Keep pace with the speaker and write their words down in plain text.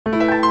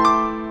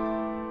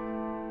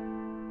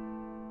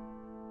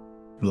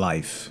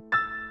Life.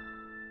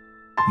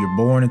 You're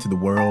born into the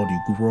world,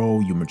 you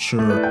grow, you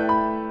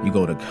mature, you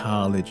go to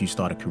college, you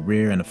start a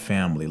career and a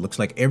family. Looks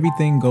like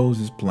everything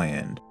goes as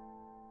planned.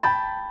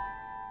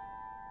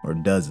 Or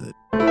does it?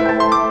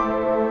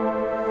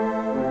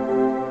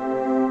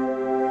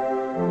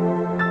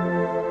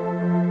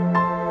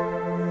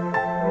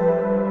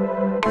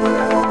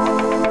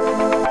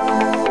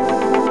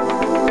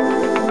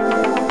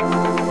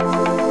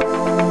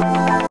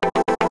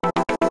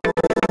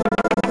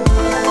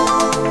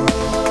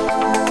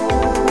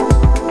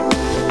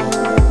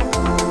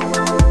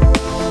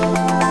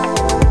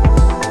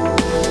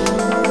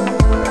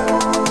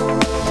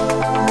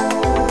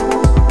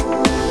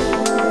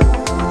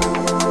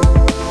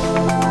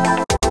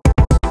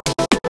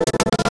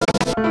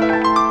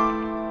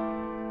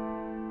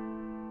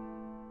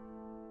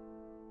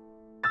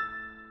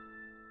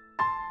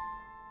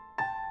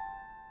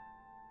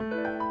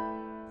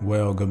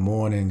 Well, good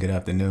morning, good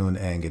afternoon,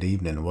 and good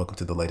evening. Welcome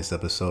to the latest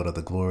episode of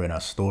The Glory in Our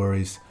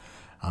Stories.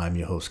 I'm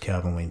your host,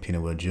 Calvin Wayne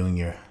Penawell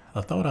Jr.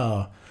 I thought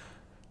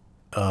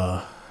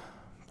I'll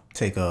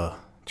take a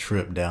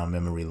trip down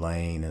memory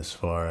lane as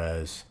far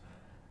as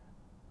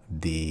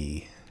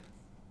the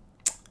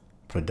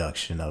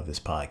production of this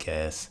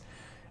podcast.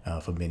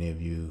 For many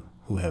of you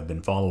who have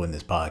been following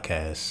this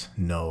podcast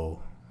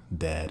know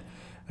that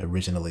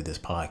originally this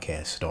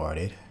podcast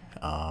started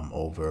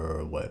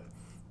over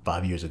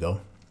 5 years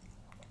ago.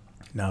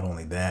 Not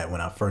only that, when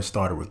I first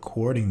started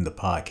recording the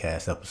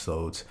podcast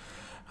episodes,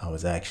 I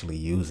was actually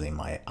using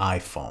my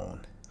iPhone.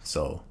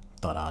 So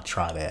thought I'll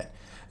try that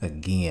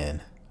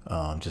again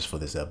just for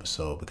this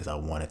episode because I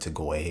wanted to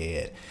go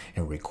ahead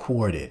and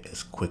record it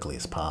as quickly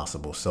as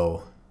possible.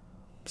 So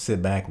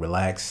sit back,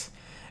 relax.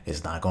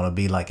 It's not going to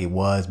be like it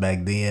was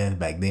back then.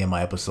 Back then,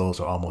 my episodes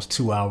were almost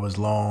 2 hours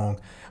long,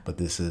 but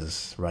this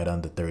is right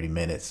under 30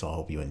 minutes, so I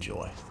hope you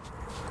enjoy.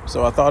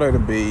 So I thought it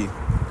would be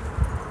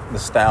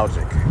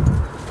nostalgic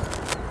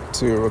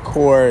to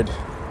record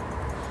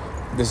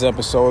this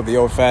episode the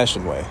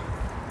old-fashioned way,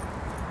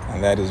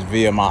 and that is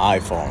via my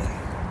iPhone.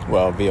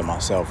 Well, via my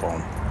cell phone.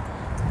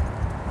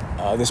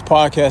 This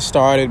podcast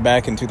started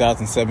back in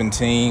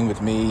 2017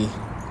 with me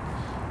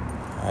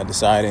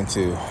deciding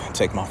to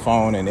take my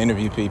phone and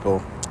interview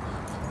people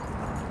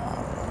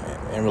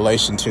in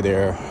relation to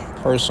their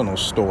personal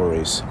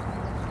stories.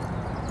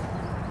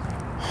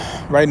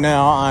 Right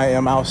now, I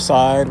am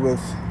outside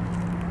with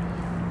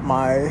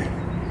my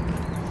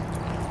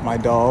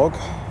dog,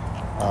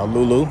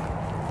 Lulu.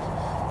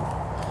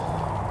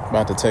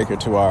 About to take her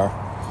to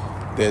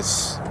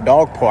this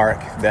dog park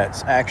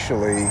that's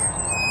actually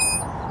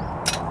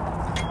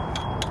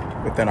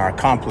within our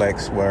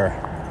complex where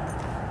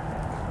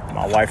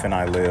my wife and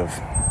I live.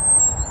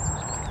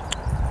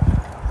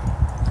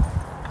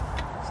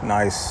 It's a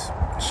nice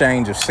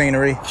change of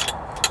scenery.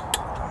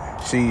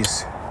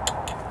 She's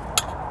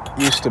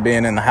used to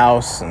being in the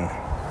house and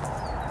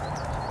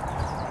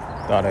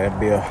thought it'd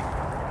be a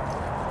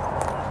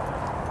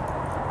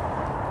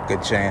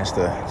good chance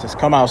to just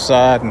come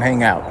outside and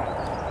hang out.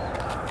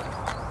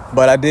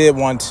 But I did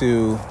want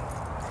to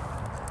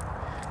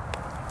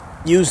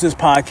use this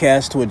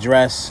podcast to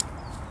address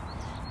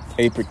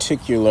a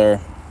particular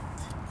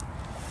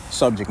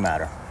subject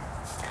matter,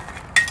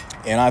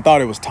 and I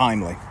thought it was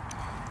timely.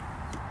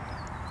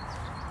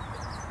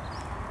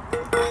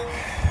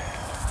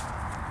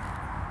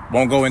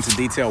 Won't go into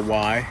detail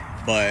why,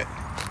 but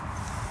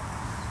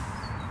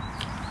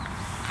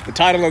the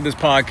title of this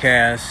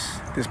podcast,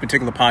 this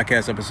particular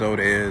podcast episode,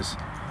 is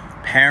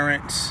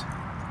Parents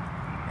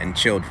and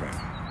Children.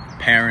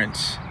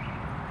 Parents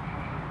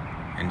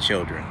and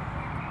Children.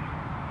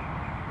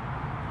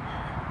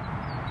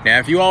 Now,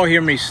 if you all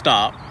hear me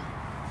stop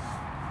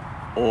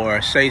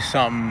or say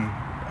something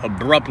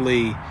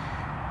abruptly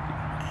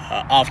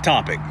off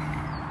topic,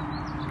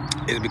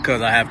 it's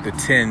because I have to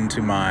tend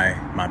to my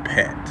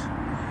pet.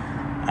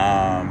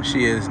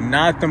 She is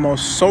not the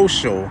most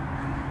social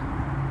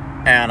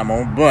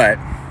animal, but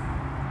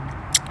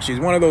she's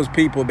one of those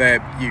people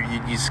that you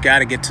just got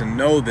to get to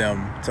know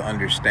them to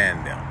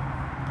understand them.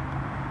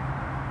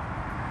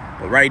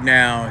 But right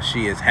now,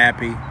 she is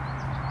happy,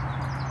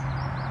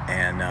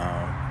 and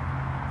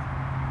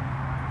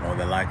more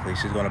than likely,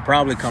 she's going to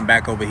probably come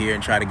back over here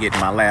and try to get in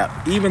my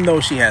lap, even though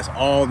she has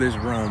all this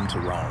room to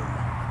roam.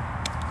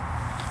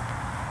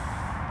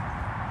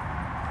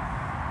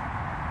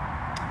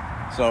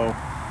 So,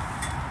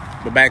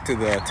 but back to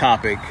the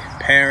topic,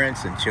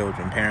 parents and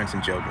children.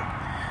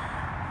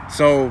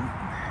 So,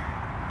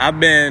 I've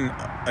been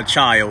a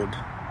child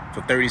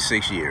for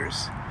 36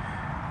 years.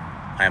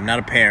 I am not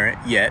a parent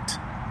yet.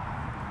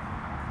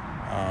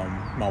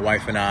 My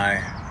wife and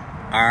I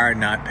are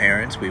not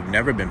parents. We've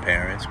never been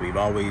parents. We've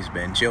always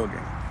been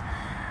children.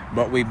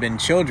 But we've been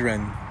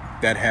children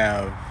that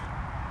have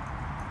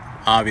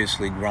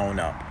obviously grown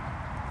up.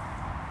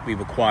 We've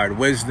acquired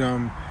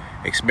wisdom,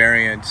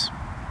 experience,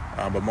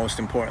 but most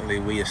importantly,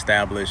 we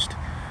established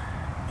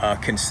a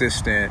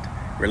consistent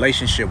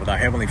relationship with our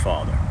Heavenly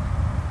Father,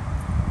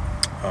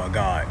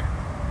 God,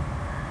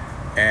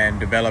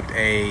 and developed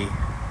a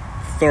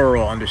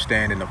thorough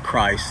understanding of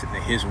Christ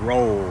and his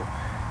role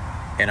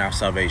in our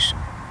salvation.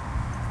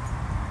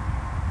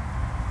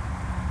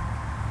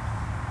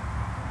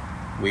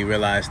 We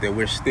realize that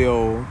we're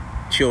still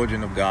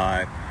children of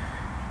God.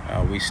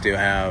 We still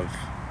have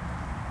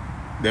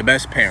the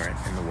best parent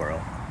in the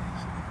world.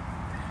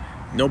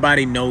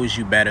 Nobody knows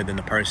you better than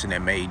the person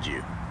that made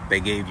you. They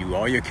gave you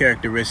all your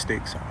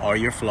characteristics, all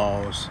your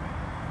flaws,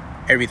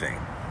 everything.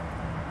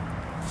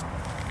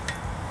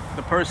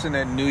 The person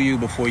that knew you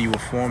before you were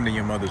formed in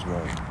your mother's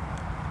womb.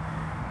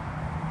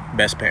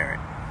 Best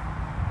parent.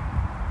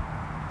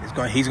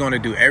 He's going to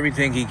do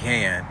everything he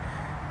can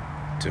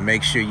to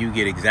make sure you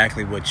get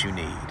exactly what you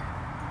need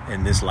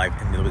in this life,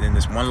 in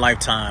this one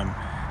lifetime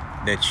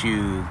that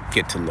you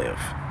get to live.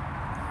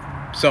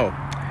 So,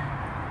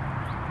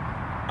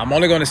 I'm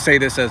only going to say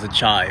this as a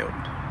child.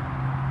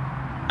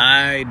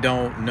 I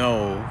don't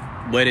know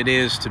what it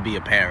is to be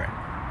a parent.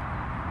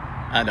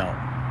 I don't.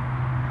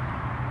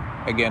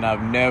 Again,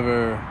 I've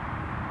never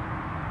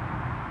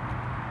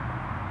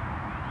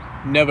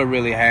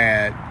really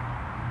had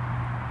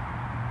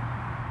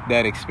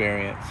that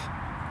experience.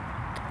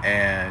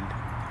 And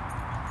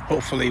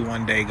hopefully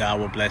one day God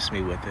will bless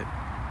me with it.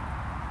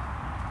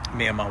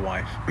 Me and my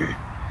wife.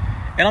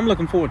 And I'm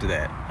looking forward to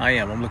that.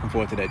 I'm looking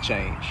forward to that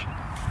change.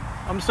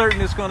 I'm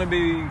certain it's going to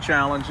be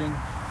challenging,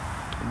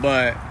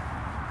 but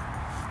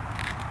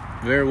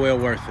very well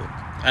worth it.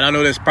 And I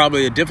know that's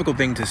probably a difficult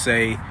thing to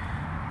say,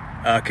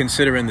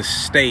 considering the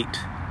state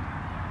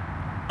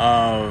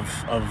of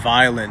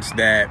violence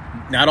that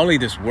not only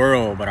this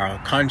world, but our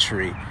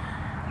country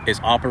is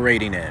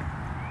operating in.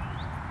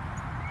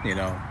 You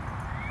know,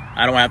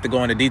 I don't have to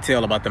go into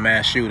detail about the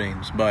mass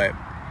shootings, but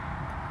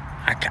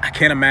I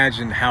can't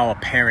imagine how a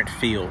parent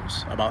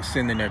feels about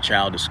sending their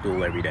child to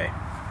school every day.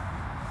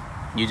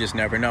 You just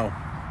never know.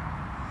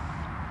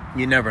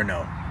 You never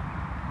know.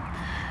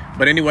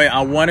 But anyway,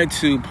 I wanted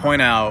to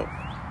point out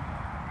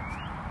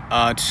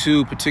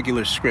two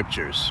particular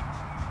scriptures.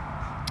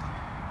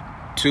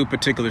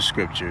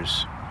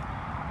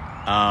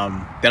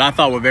 That I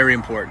thought were very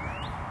important.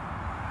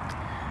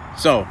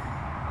 So,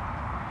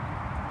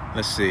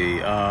 let's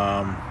see.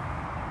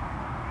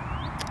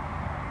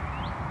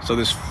 So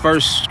this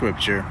first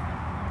scripture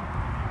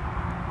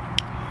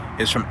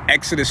is from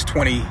Exodus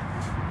 20,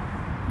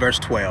 verse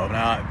 12.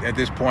 Now, at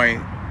this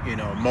point, you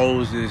know,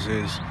 Moses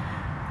is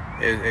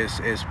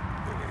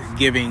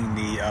giving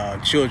the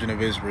children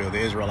of Israel, the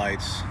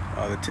Israelites,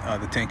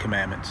 the Ten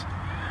Commandments.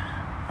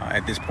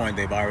 At this point,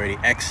 they've already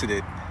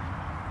exited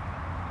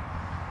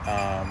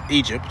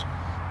Egypt,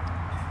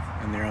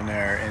 and they're on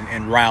their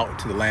en route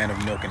to the land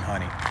of milk and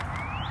honey.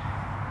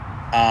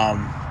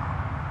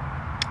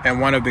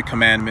 And one of the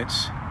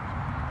commandments,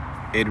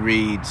 it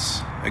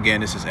reads,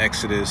 again, this is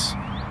Exodus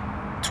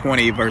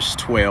 20, verse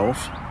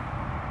 12.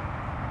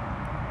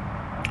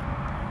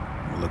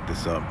 I'll look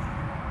this up.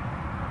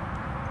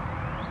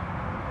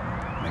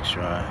 Make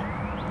sure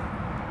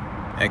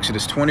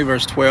Exodus 20,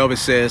 verse 12, it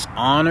says,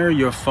 "Honor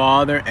your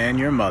father and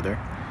your mother,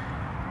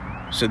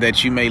 so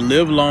that you may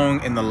live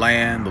long in the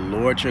land the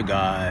Lord your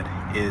God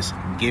is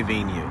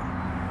giving you."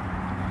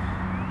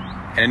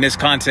 And in this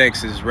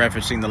context is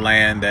referencing the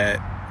land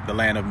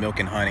of milk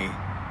and honey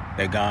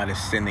that God is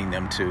sending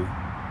them to.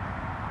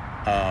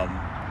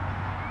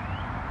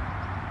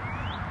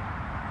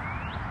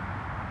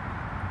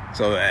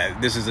 So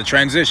this is a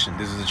transition.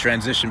 This is a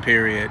transition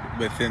period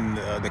within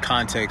the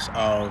context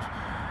of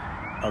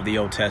the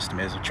Old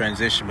Testament. It's a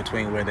transition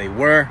between where they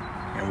were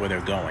and where they're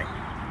going.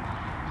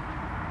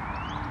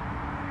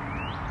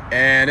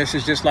 And this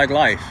is just like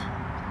life.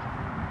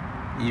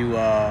 You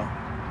are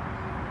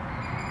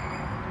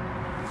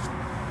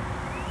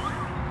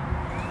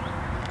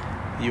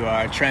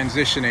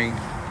transitioning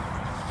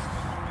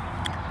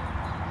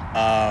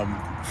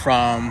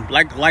from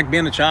like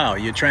being a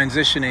child. You're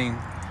transitioning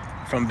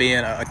from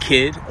being a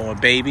kid or a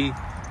baby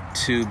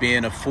to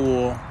being a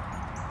full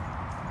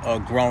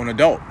grown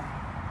adult.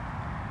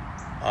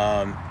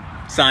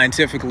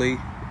 Scientifically,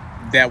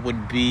 that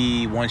would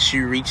be once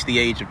you reach the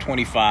age of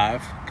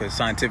 25, because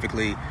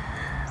scientifically,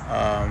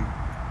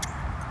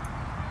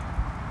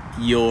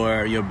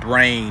 your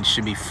brain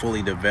should be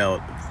fully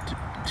developed.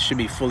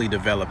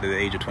 At the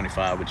age of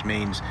 25, which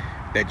means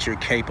that you're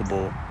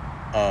capable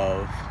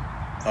of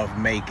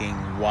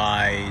making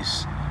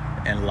wise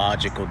and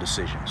logical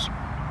decisions.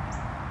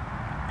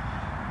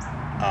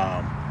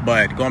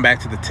 But going back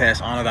to the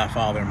test, honor thy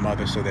father and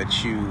mother, so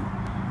that you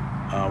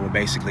will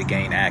basically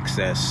gain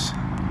access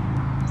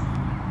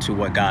to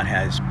what God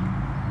has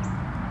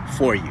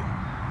for you.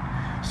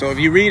 So if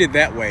you read it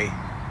that way,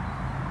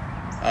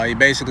 you're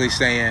basically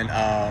saying,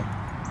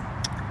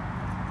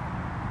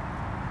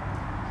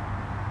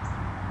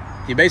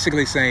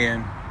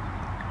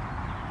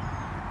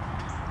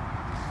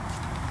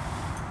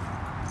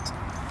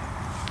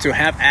 to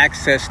have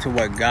access to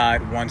what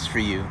God wants for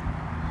you,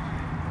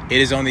 it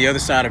is on the other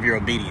side of your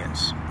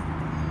obedience.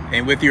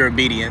 And with your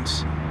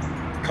obedience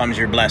comes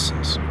your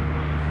blessings.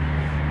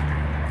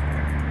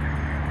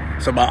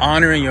 So by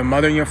honoring your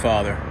mother and your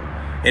father,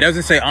 it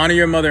doesn't say honor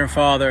your mother and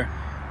father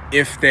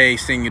if they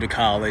send you to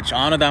college.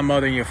 Honor thy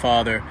mother and your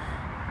father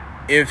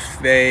if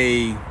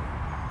they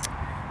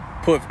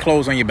put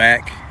clothes on your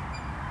back.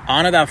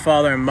 Honor thy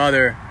father and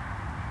mother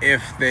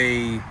if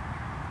they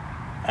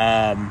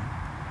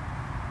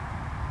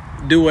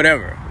do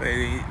whatever.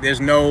 There's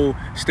no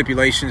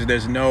stipulations.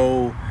 There's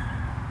no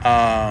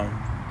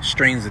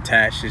strings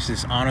attached. It's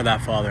just honor thy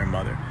father and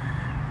mother,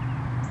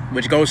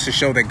 which goes to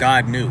show that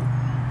God knew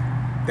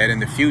that in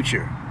the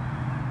future,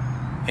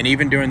 and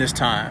even during this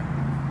time,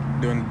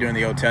 during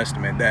the Old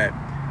Testament, that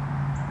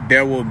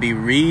there will be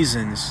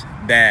reasons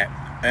that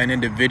an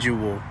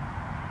individual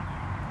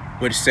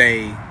would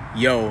say,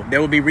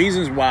 there will be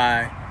reasons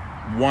why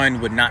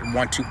one would not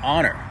want to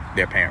honor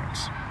their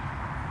parents.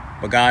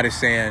 But God is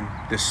saying,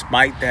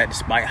 despite that,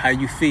 despite how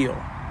you feel,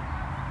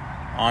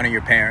 honor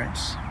your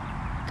parents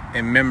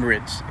in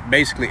remembrance,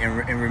 basically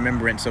in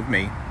remembrance of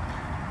me,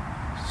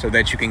 so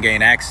that you can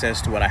gain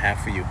access to what I have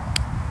for you.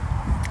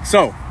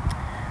 So,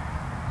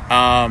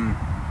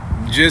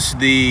 just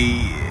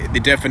the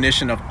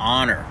definition of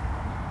honor.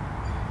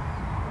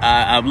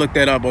 I've looked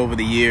that up over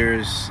the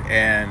years,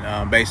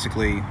 and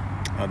basically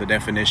the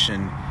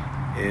definition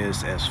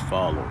is as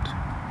followed.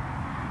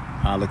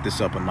 I looked this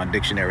up on my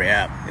dictionary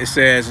app. It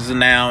says, as a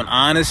noun,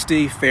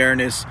 honesty,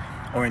 fairness,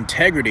 or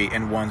integrity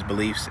in one's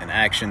beliefs and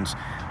actions,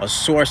 a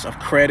source of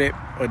credit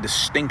or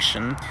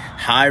distinction,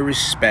 high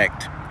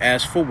respect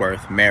as for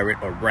worth, merit,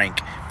 or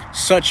rank.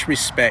 Such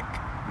respect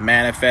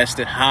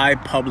manifested high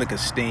public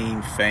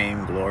esteem,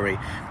 fame, glory,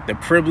 the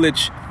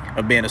privilege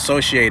of being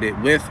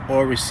associated with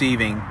or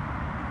receiving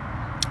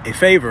a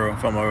favor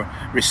from a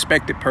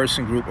respected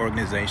person, group,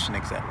 organization,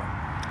 etc.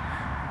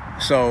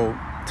 So,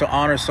 to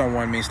honor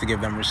someone means to give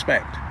them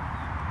respect.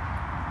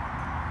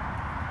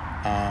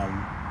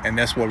 And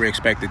that's what we're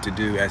expected to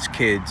do as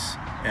kids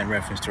in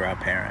reference to our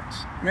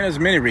parents. I mean, there's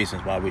many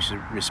reasons why we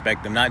should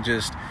respect them, not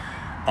just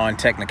on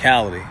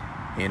technicality.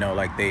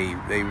 Like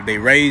they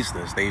raised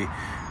us. They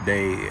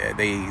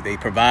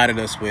provided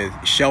us with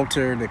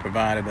shelter. They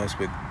provided us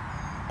with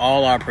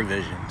all our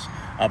provisions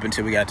up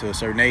until we got to a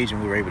certain age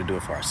and we were able to do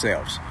it for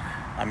ourselves.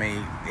 I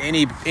mean,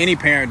 any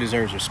parent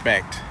deserves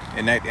respect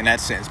in that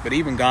sense. But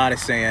even God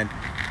is saying,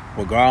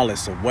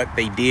 regardless of what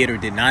they did or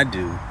did not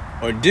do,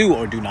 or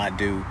do not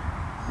do,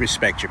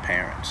 respect your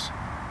parents.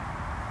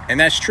 And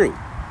that's true.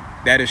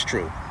 That is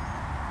true.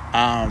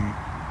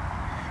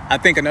 I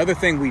think another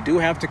thing we do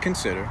have to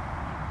consider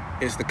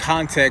is the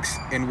context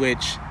in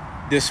which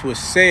this was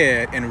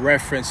said in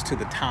reference to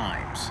the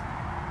times.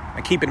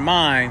 And keep in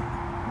mind,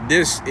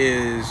 this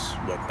is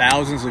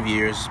thousands of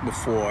years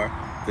before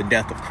the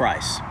death of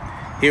Christ.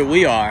 Here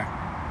we are,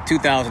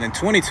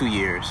 2022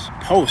 years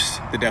post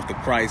the death of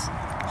Christ.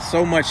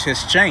 So much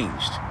has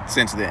changed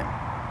since then.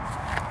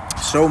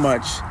 So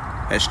much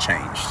has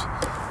changed.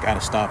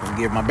 Gotta stop and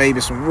give my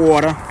baby some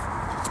water.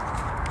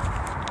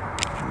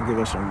 Give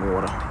her some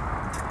water.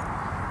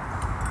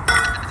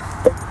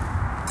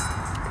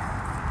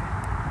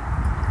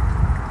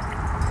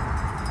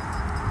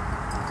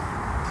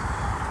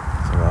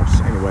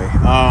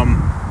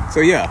 So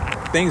yeah,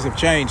 things have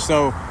changed.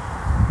 So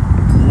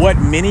what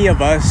many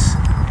of us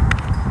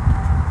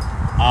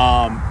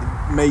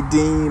may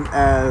deem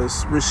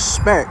as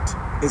respect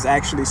is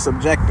actually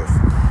subjective.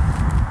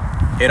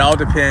 It all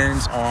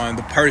depends on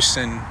the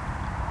person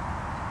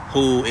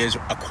who is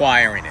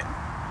acquiring it.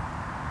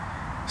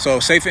 So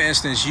say for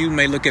instance, you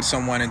may look at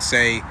someone and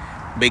say,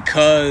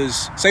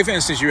 say for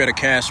instance, you're at a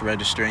cash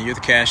register and you're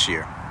the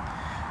cashier.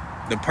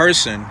 The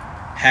person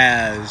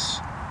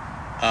has,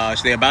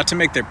 so they're about to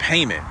make their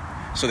payment.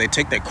 So they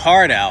take their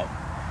card out,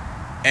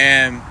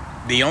 and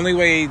the only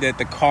way that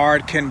the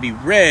card can be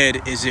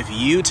read is if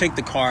you take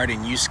the card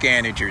and you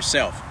scan it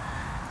yourself.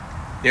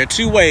 There are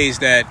two ways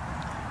that,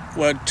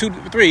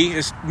 three,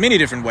 it's many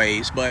different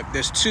ways, but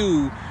there's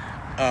two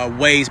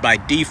ways by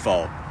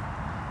default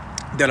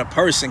that a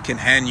person can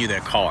hand you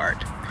their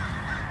card.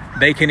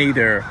 They can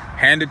either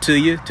hand it to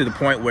you to the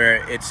point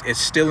where it's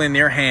still in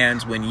their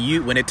hands when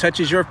it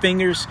touches your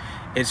fingers,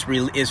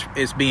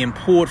 it's being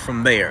pulled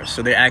from there.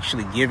 So they're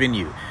actually giving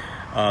you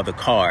the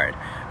card.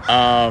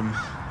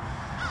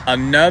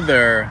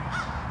 Another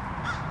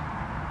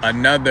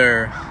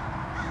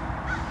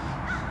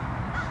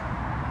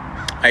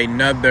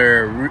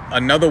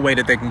way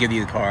that they can give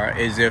you the card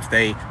is if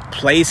they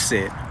place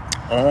it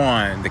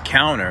on the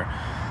counter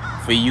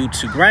for you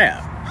to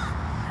grab.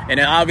 And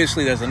then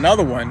obviously there's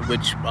another one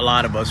which a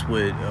lot of us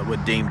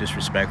would deem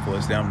disrespectful,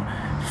 is them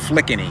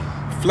flicking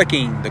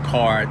the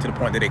card to the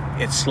point that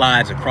it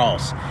slides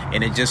across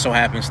and it just so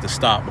happens to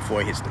stop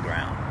before it hits the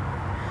ground.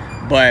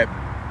 But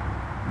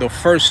the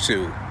first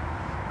two,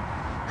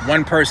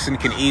 one person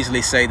can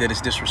easily say that it's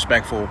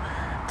disrespectful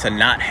to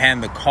not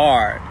hand the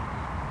card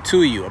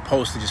to you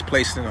opposed to just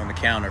placing it on the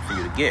counter for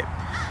you to get.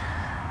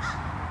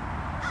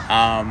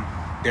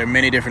 There are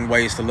many different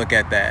ways to look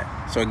at that.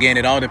 So again,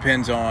 it all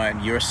depends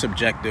on your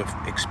subjective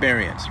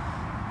experience.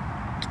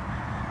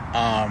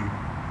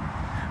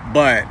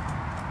 But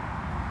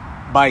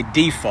by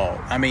default,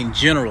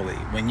 generally,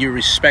 when you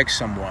respect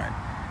someone,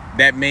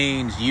 that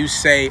means you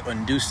say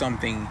and do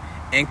something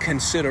in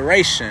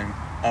consideration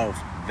of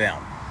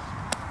them.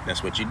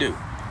 That's what you do.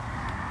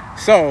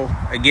 So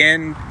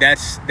again, that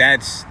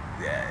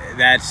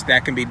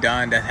can be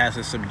done. That has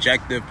a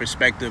subjective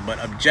perspective, but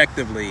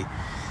objectively,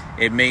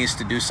 it means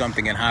to do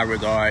something in high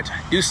regards.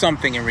 Do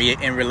something in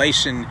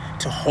relation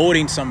to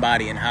holding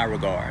somebody in high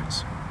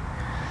regards.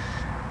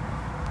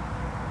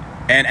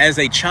 And as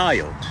a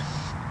child,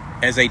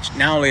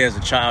 not only as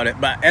a child,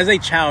 but as a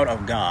child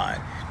of God,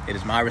 it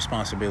is my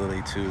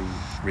responsibility to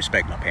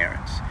respect my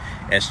parents.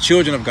 As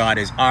children of God,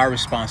 it is our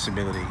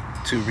responsibility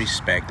to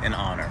respect and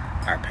honor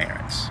our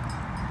parents.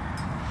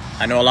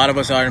 I know a lot of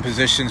us are in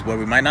positions where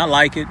we might not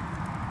like it,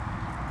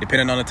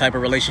 depending on the type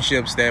of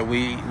relationships that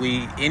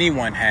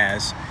anyone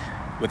has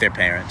with their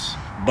parents.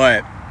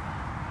 But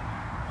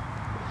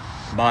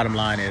bottom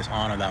line is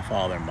honor thy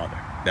father and mother.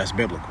 That's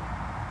biblical.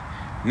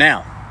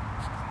 Now,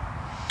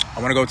 I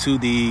want to go to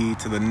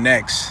the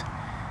next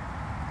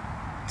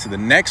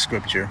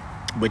scripture,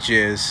 which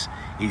is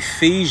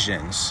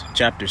Ephesians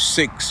chapter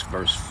 6,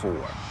 verse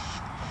 4.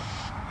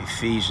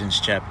 Ephesians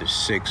chapter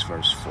 6,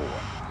 verse 4.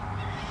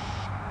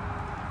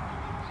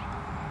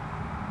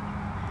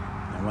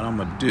 And what I'm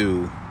going to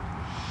do,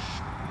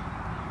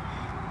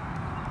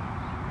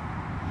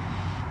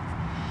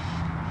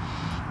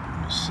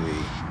 let's see.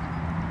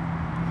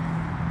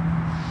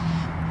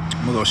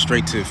 I'm going to go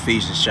straight to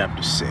Ephesians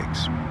chapter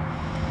 6.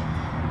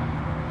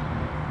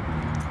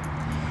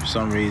 For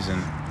some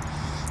reason,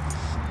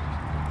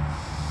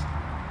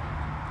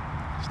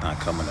 it's not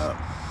coming up.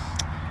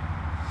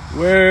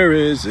 Where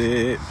is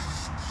it?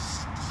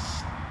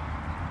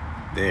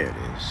 There it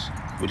is,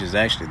 which is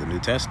actually the New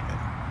Testament.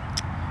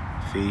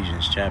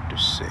 Ephesians chapter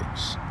 6.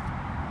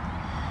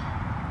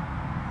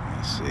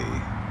 Let's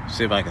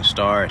see if I can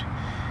start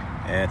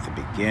at the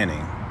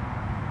beginning.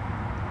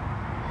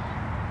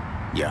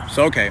 Yeah,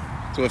 so okay.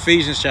 So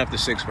Ephesians chapter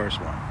 6, verse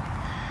 1.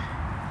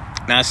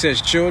 Now it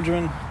says,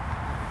 children,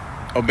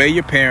 obey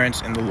your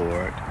parents in the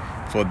Lord,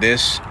 for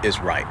this is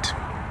right.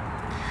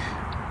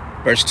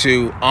 Verse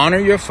 2, honor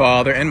your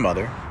father and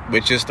mother,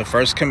 which is the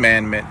first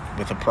commandment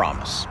with a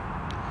promise.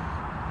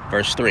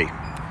 Verse 3,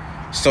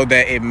 so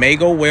that it may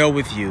go well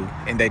with you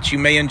and that you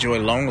may enjoy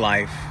long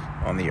life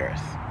on the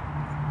earth.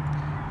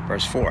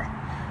 Verse 4,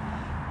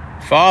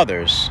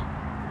 fathers,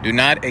 do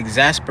not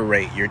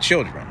exasperate your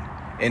children.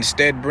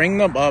 Instead, bring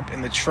them up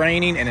in the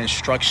training and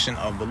instruction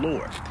of the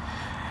Lord.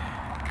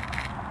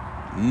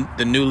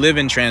 The New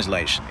Living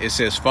Translation, it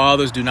says,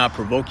 fathers, do not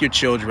provoke your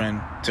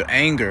children to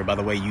anger by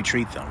the way you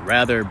treat them.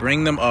 Rather,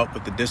 bring them up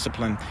with the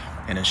discipline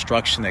and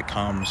instruction that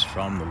comes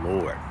from the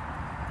Lord.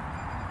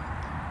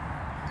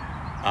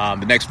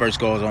 The next verse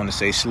goes on to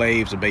say,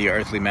 slaves, obey your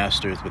earthly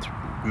masters with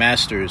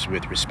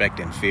respect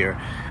and fear.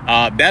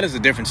 That is a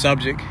different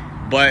subject,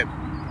 but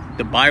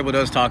the Bible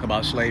does talk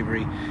about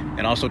slavery.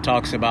 It also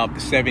talks about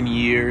the 7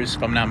 years,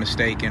 if I'm not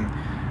mistaken.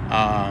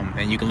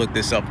 And you can look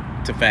this up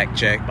to fact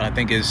check, but I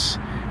think it's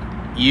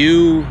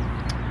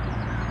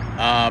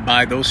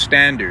by those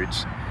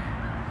standards,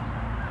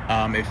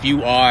 if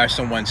you are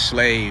someone's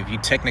slave, you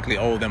technically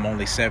owe them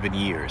only 7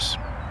 years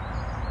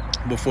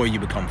before you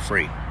become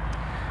free.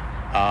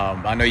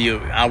 I know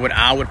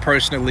I would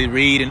personally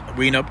read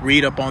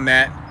up on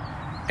that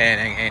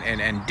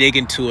and dig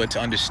into it to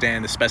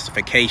understand the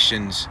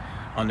specifications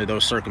under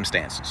those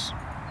circumstances.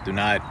 Do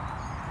not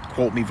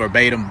quote me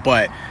verbatim,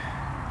 but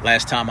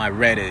last time I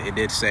read it, it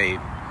did say,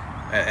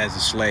 as a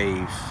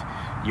slave,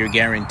 you're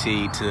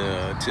guaranteed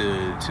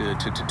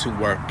to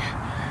work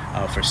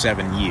for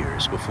 7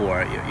 years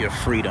before your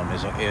freedom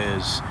is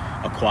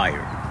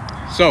acquired.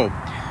 So,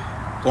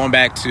 going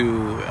back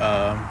to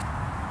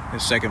the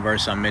second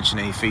verse I'm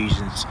mentioning,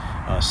 Ephesians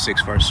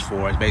 6, verse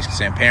 4, it's basically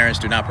saying, parents,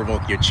 do not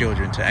provoke your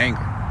children to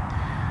anger.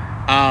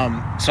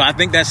 So I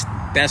think that's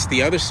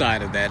the other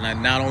side of that.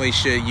 And not only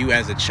should you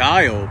as a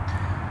child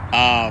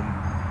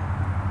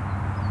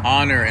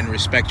honor and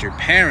respect your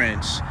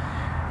parents,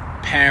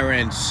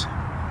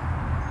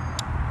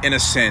 in a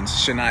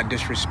sense, should not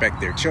disrespect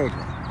their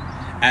children,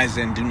 as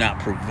in do not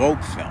provoke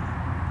them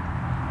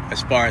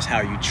as far as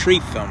how you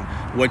treat them,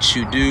 what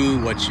you do,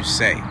 what you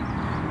say.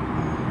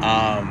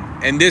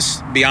 And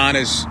this, be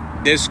honest,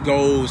 this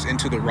goes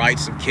into the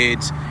rights of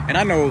kids. And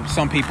I know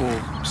some people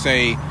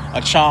say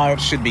a child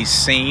should be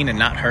seen and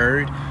not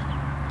heard.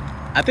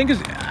 I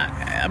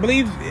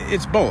believe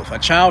it's both. A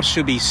child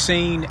should be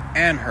seen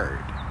and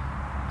heard.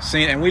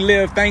 Seen, and we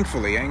live,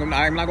 thankfully, I'm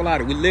not gonna lie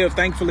to you,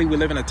 we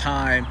live in a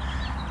time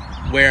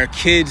where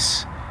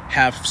kids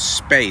have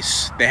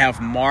space, they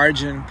have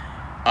margin,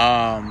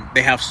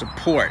 they have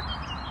support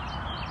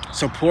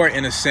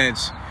in a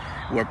sense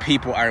where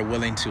people are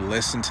willing to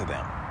listen to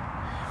them.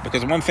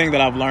 Because one thing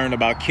that I've learned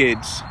about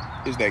kids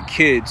is that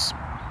kids,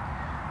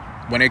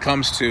 when it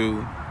comes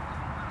to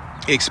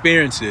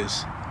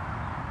experiences,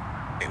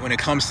 when it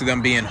comes to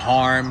them being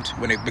harmed,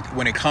 when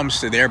it comes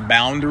to their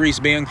boundaries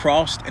being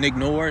crossed and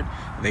ignored,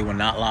 they will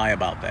not lie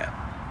about that.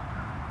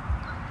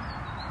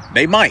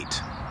 They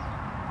might.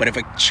 But if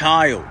a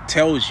child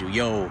tells you,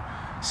 yo,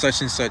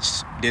 such and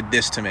such did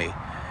this to me,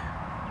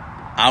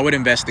 I would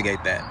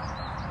investigate that.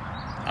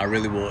 I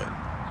really would.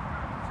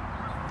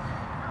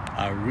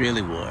 I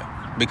really would.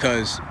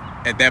 Because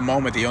at that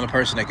moment, the only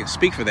person that can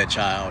speak for that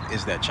child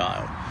is that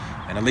child.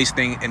 And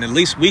the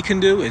least we can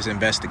do is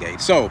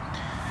investigate. So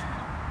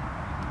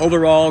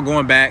overall,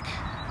 going back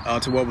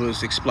to what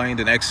was explained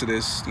in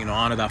Exodus,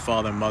 honor thy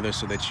father and mother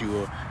so that you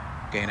will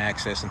gain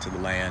access into the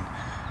land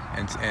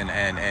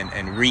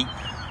and reap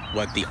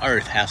what the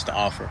earth has to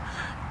offer.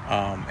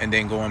 And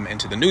then going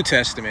into the New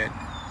Testament,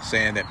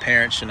 saying that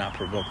parents should not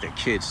provoke their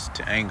kids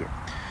to anger.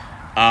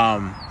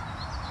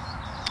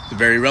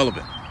 Very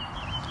relevant.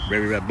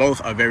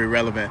 Both are very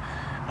relevant.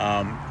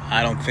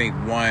 I don't think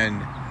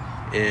one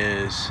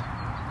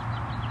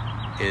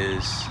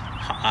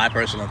I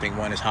personally don't think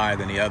one is higher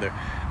than the other.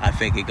 I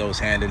think it goes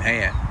hand in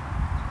hand.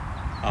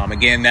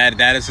 Again,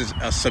 that is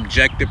a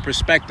subjective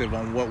perspective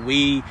on what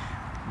we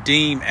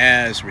deem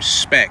as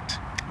respect.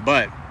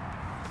 But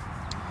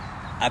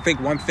I think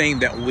one thing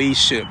that we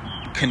should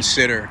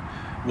consider,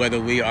 whether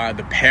we are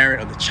the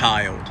parent or the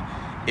child,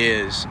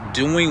 is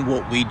doing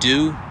what we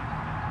do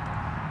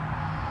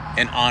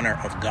in honor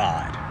of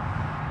God.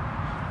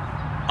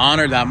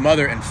 Honor thy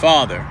mother and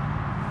father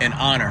in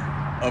honor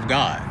of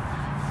God.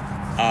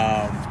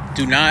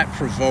 Do not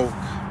provoke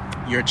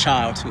your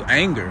child to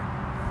anger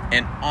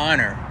in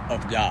honor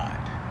of God.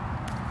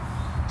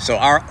 So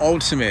our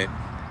ultimate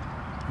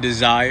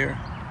desire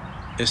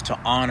is to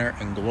honor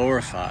and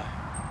glorify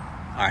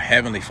our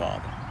Heavenly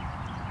Father.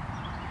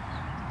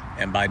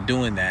 And by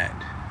doing that,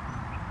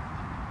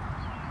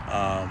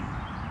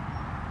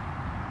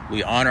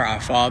 we honor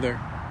our Father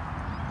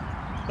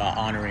by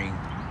honoring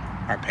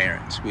our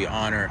parents. We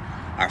honor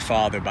our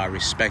Father by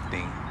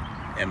respecting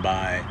and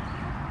by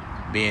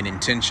being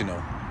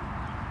intentional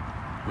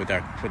with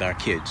our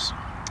kids.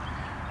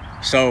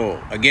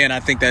 So again, I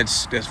think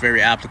that's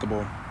very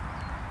applicable.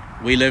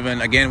 We live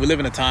in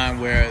a time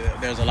where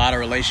there's a lot of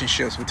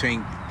relationships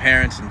between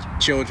parents and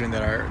children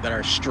that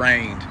are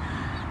strained.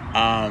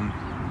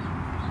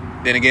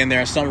 Then again,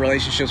 there are some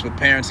relationships with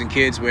parents and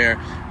kids where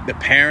the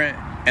parent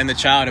and the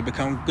child have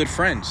become good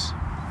friends.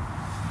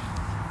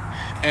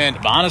 And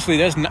honestly,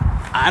 there's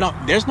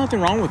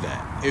nothing wrong with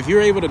that. If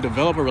you're able to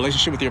develop a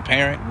relationship with your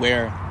parent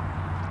where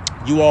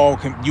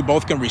you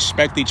both can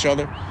respect each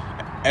other,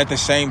 at the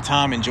same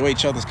time enjoy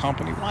each other's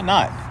company, why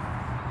not?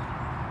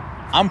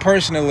 I'm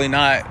personally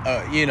not,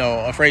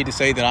 afraid to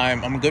say that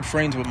I'm good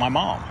friends with my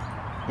mom.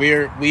 We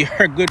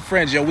are good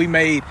friends. We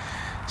made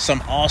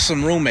some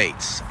awesome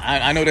roommates.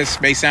 I know this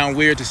may sound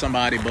weird to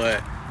somebody,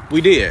 but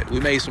we did. We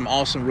made some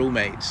awesome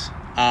roommates,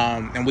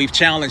 and we've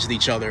challenged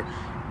each other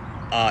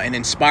and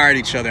inspired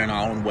each other in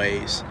our own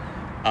ways.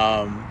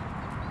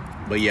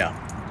 But yeah,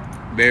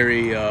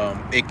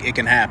 it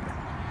can happen,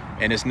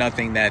 and it's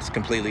nothing that's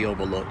completely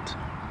overlooked.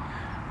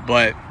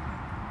 But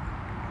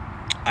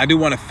I do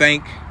want to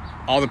thank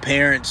all the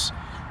parents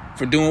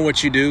for doing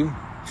what you do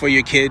for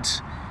your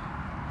kids.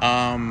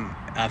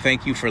 I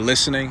thank you for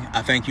listening.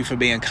 I thank you for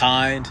being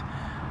kind.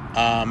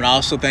 And I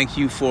also thank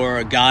you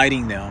for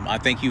guiding them. I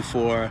thank you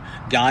for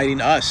guiding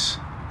us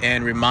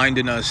and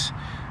reminding us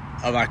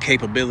of our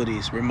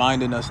capabilities,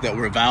 reminding us that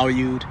we're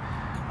valued,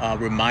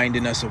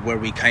 reminding us of where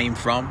we came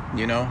from.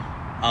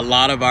 A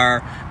lot of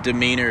our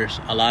demeanors,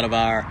 a lot of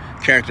our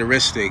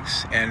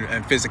characteristics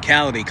and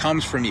physicality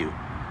comes from you.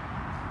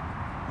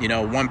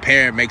 One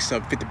parent makes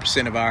up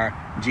 50% of our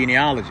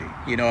genealogy,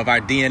 of our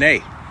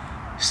DNA.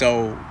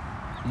 So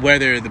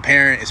whether the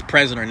parent is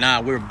present or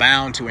not, we're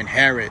bound to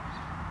inherit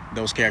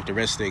those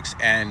characteristics.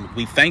 And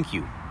we thank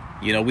you.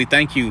 We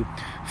thank you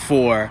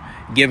for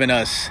giving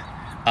us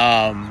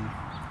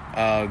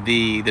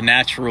the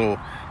natural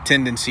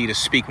tendency to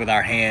speak with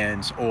our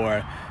hands,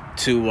 or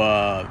to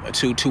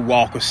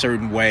walk a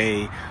certain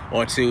way,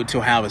 or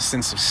to have a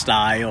sense of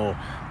style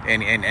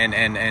and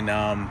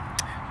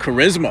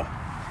charisma,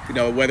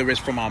 whether it's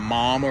from our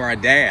mom or our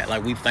dad.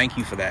 Like, we thank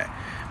you for that.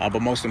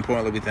 But most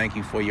importantly, we thank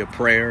you for your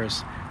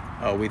prayers.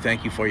 We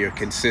thank you for your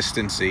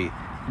consistency.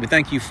 We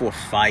thank you for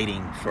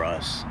fighting for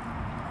us.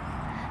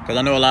 Because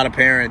I know a lot of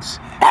parents,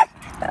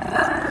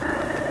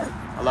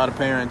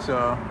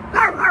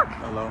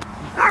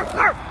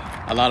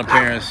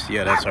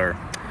 yeah, that's her.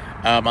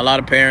 A lot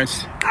of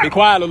parents, be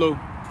quiet, Lulu.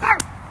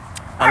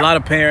 A lot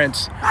of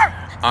parents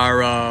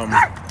are,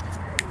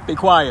 be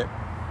quiet.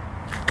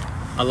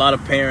 A lot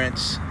of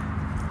parents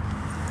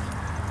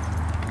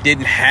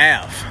didn't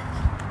have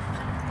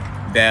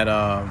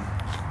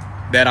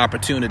that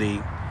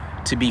opportunity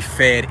to be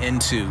fed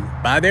into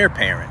by their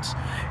parents.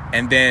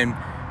 And then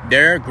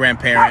their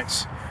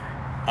grandparents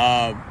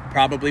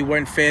probably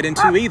weren't fed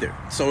into either.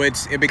 So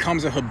it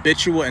becomes a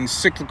habitual and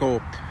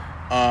cyclical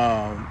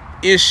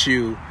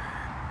issue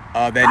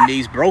that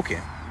needs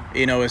broken.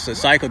 It's a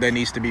cycle that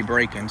needs to be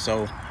broken.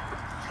 So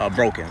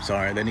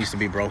that needs to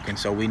be broken.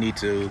 So we need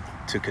to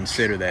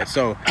consider that.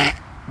 So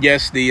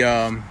yes,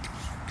 the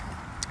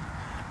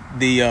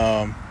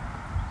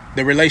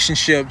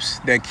relationships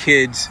that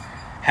kids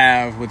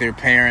have with their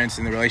parents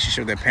and the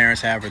relationship that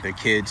parents have with their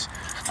kids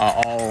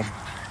are all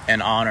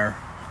in honor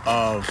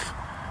of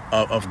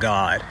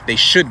God. They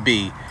should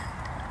be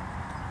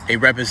a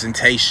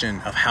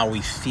representation of how we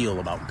feel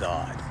about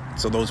God.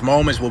 So those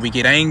moments where we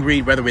get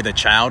angry, whether we're the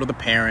child or the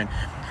parent,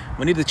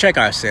 we need to check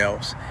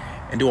ourselves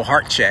and do a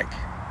heart check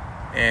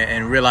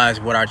and realize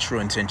what our true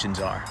intentions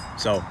are.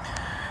 So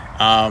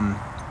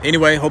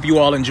anyway, hope you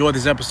all enjoyed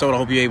this episode. I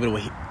hope you're able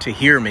to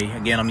hear me.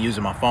 Again, I'm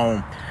using my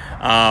phone.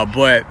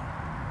 But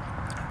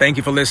thank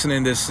you for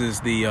listening. This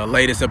is the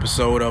latest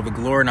episode of The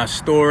Glory in Our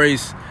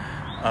Stories.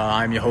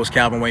 I'm your host,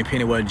 Calvin Wayne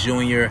Pennywell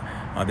Jr.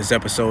 This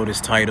episode is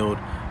titled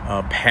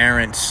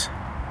Parents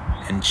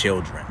and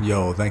Children.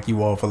 Yo, thank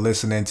you all for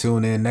listening.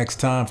 Tune in next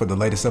time for the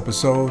latest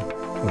episode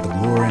of The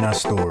Glory in Our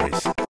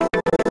Stories.